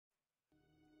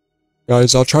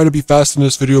Guys, I'll try to be fast in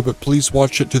this video, but please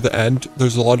watch it to the end.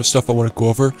 There's a lot of stuff I want to go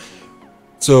over.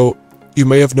 So, you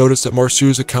may have noticed that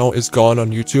Marsu4u's account is gone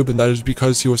on YouTube, and that is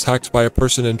because he was hacked by a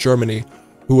person in Germany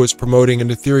who was promoting an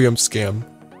Ethereum scam.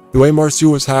 The way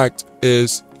Marsu4u was hacked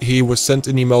is he was sent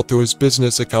an email through his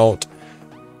business account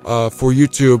for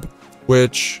YouTube,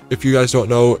 which, if you guys don't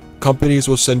know, companies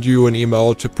will send you an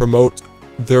email to promote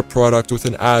their product with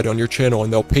an ad on your channel,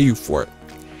 and they'll pay you for it.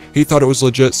 He thought it was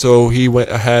legit, so he went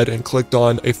ahead and clicked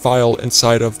on a file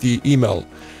inside of the email.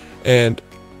 And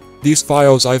these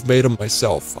files, I've made them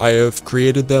myself. I have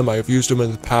created them, I have used them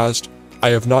in the past.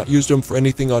 I have not used them for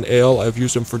anything on AL, I've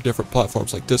used them for different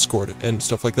platforms like Discord and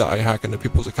stuff like that. I hack into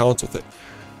people's accounts with it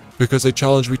because they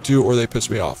challenge me to, or they piss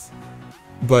me off.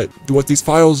 But what these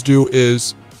files do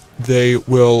is they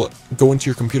will go into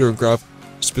your computer and grab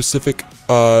specific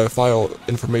file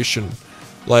information.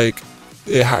 Like,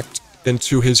 it hacked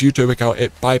into his YouTube account,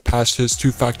 it bypassed his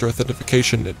two-factor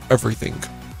authentication and everything.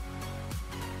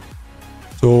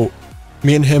 So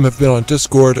me and him have been on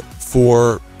Discord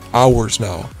for hours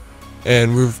now,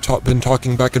 and we've been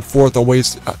talking back and forth on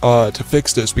ways to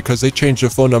fix this, because they changed the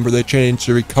phone number, they changed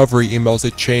the recovery emails, they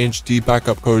changed the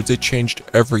backup codes, they changed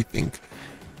everything.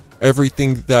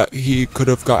 Everything that he could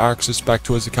have got access back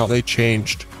to his account, they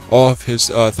changed all of his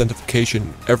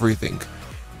authentication, everything.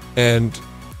 And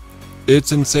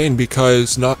it's insane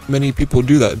because not many people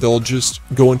do that. They'll just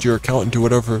go into your account and do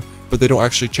whatever, but they don't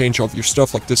actually change all of your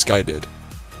stuff like this guy did.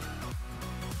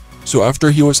 So after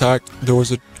he was hacked, there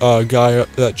was a guy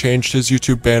that changed his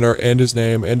YouTube banner and his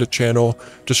name and a channel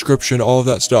description, all of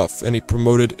that stuff, and he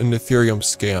promoted an Ethereum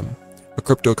scam, a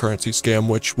cryptocurrency scam,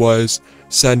 which was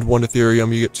send 1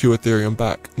 Ethereum, you get 2 Ethereum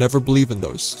back. Never believe in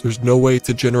those. There's no way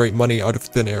to generate money out of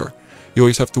thin air. You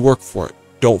always have to work for it.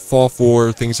 Don't fall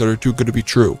for things that are too good to be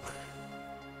true.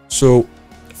 So,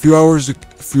 a few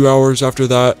hours after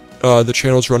that, the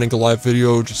channel's running a live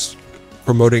video just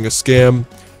promoting a scam.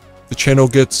 The channel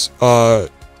gets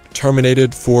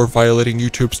terminated for violating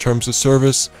YouTube's terms of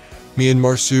service. Me and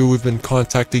Marsu4u, we've been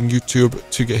contacting YouTube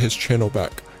to get his channel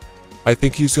back. I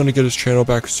think he's going to get his channel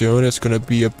back soon. It's going to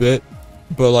be a bit,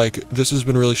 but like, this has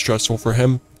been really stressful for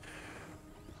him.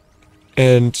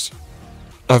 And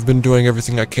I've been doing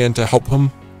everything I can to help him.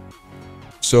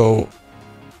 So,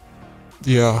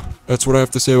 yeah, that's what I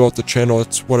have to say about the channel.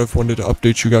 That's what I've wanted to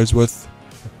update you guys with.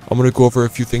 I'm going to go over a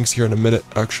few things here in a minute,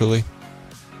 actually.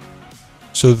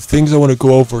 So the things I want to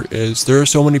go over is, there are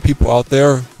so many people out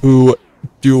there who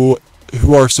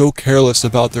are so careless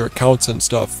about their accounts and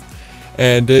stuff.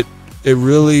 And it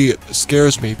really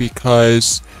scares me,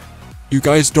 because you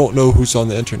guys don't know who's on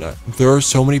the internet. There are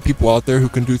so many people out there who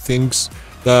can do things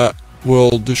that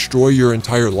will destroy your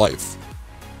entire life.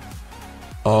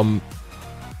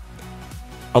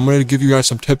 I'm going to give you guys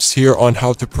some tips here on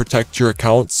how to protect your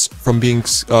accounts from being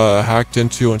hacked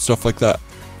into and stuff like that.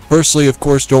 Firstly, of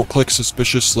course, don't click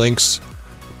suspicious links.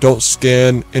 Don't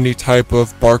scan any type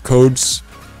of barcodes.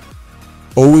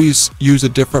 Always use a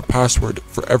different password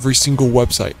for every single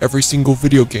website, every single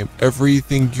video game,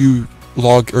 everything you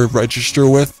log or register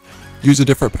with. Use a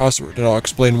different password, and I'll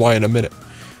explain why in a minute.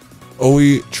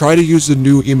 Always try to use the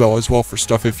new email as well for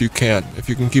stuff if you can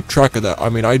keep track of that. I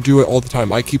mean, I do it all the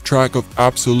time. I keep track of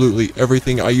absolutely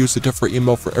everything. I use a different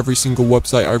email for every single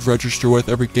website I register with,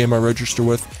 every game I register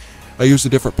with. I use a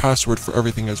different password for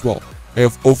everything as well. I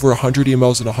have over 100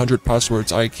 emails and 100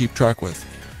 passwords I keep track with.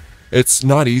 It's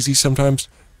not easy sometimes,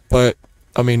 but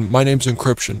I mean, my name's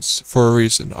encryptions for a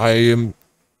reason. I am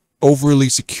overly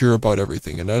secure about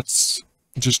everything, and that's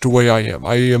just the way I am.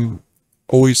 I am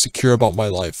always secure about my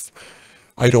life.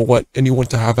 I don't want anyone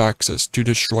to have access to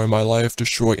destroy my life,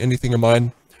 destroy anything of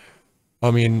mine. I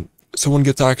mean, someone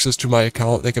gets access to my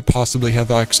account, they could possibly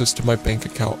have access to my bank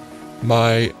account,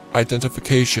 my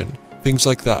identification, things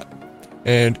like that.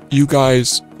 And you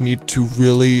guys need to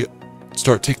really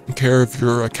start taking care of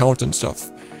your account and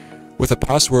stuff. With the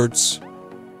passwords,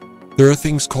 there are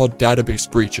things called database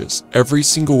breaches. Every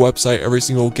single website, every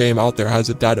single game out there has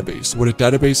a database. What a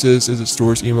database is it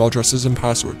stores email addresses and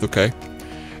passwords, okay?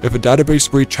 If a database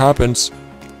breach happens,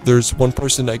 there's one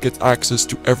person that gets access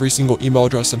to every single email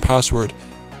address and password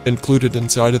included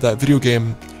inside of that video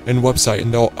game and website,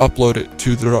 and they'll upload it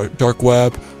to the dark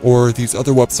web or these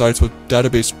other websites with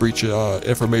database breach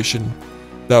information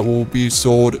that will be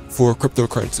sold for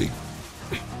cryptocurrency.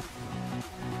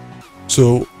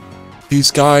 So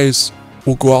these guys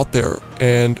will go out there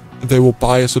and they will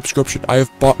buy a subscription. I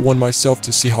have bought one myself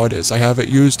to see how it is. I haven't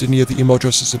used any of the email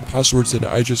addresses and passwords in it.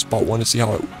 I just bought one to see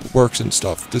how it works and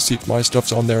stuff, to see if my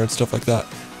stuff's on there and stuff like that.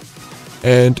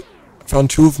 And I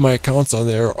found 2 of my accounts on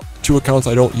there. 2 accounts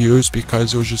I don't use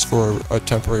because it was just for a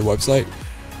temporary website.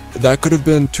 that could have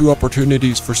been 2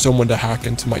 opportunities for someone to hack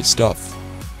into my stuff.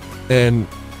 And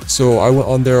so I went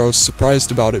on there. I was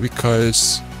surprised about it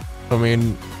because, I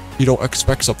mean, you don't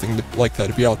expect something like that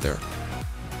to be out there.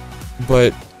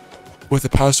 But with the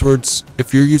passwords,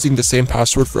 if you're using the same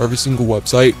password for every single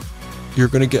website, you're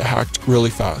going to get hacked really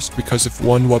fast, because if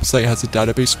one website has a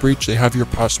database breach, they have your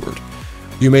password.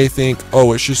 You may think,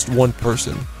 oh, it's just one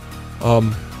person.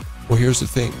 Well, here's the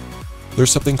thing. There's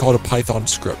something called a Python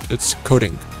script. It's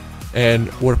coding. And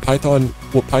what Python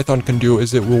can do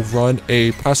is it will run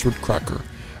a password cracker.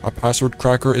 A password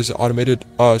cracker is an automated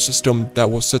system that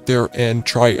will sit there and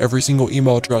try every single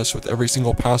email address with every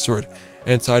single password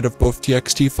inside of both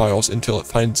TXT files until it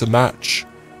finds a match.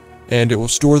 And it will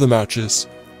store the matches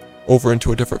over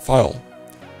into a different file.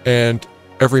 And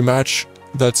every match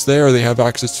that's there, they have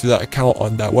access to that account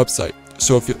on that website.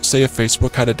 So if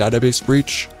Facebook had a database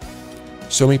breach,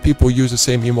 so many people use the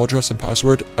same email address and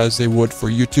password as they would for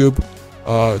YouTube,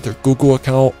 their Google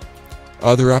account,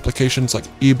 other applications like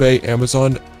eBay,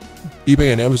 Amazon.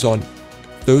 eBay and Amazon,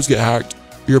 those get hacked,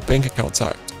 your bank account's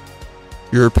hacked,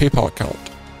 your PayPal account,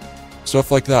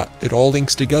 stuff like that. It all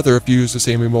links together if you use the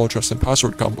same email address and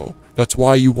password combo. That's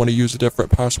why you want to use a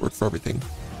different password for everything.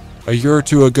 A year or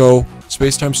 2 ago,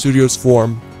 Spacetime Studios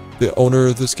formed, the owner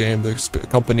of this game, the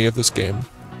company of this game,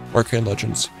 Arcane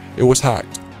Legends, it was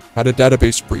hacked, had a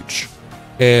database breach,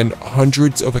 and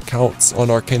hundreds of accounts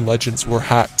on Arcane Legends were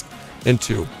hacked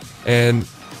into, and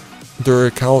their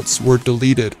accounts were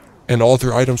deleted, and all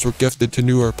their items were gifted to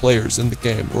newer players in the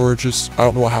game, or just, I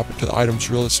don't know what happened to the items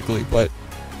realistically, but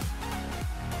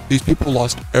these people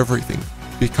lost everything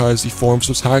because the forums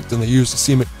was hacked and they used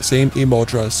the same email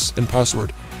address and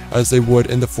password as they would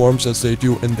in the forums as they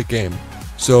do in the game.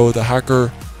 So the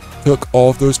hacker took all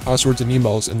of those passwords and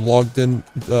emails and logged in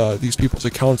these people's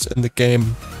accounts in the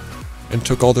game and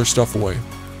took all their stuff away.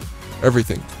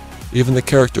 Everything. Even the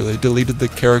character. They deleted the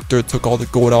character, took all the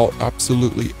gold out,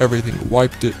 absolutely everything.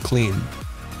 Wiped it clean.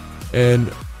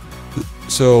 And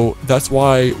so that's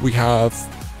why we have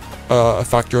a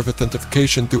factor of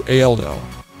authentication through AL now.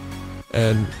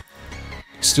 And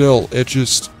still, it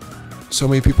just, so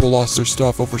many people lost their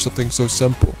stuff over something so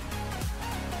simple.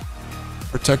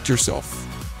 Protect yourself.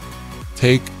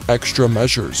 Take extra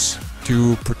measures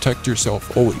to protect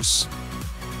yourself always.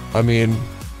 I mean,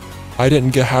 I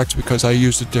didn't get hacked because I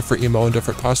used a different email and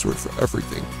different password for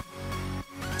everything.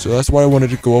 So that's what I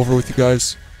wanted to go over with you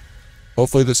guys.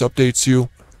 Hopefully this updates you.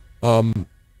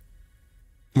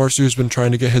 Marsu has been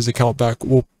trying to get his account back.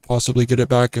 We'll possibly get it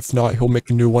back. If not, he'll make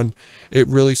a new one. It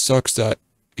really sucks that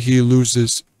he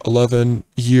loses 11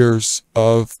 years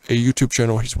of a YouTube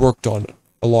channel he's worked on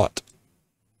a lot.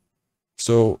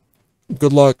 So,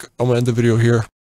 good luck. I'm going to end the video here.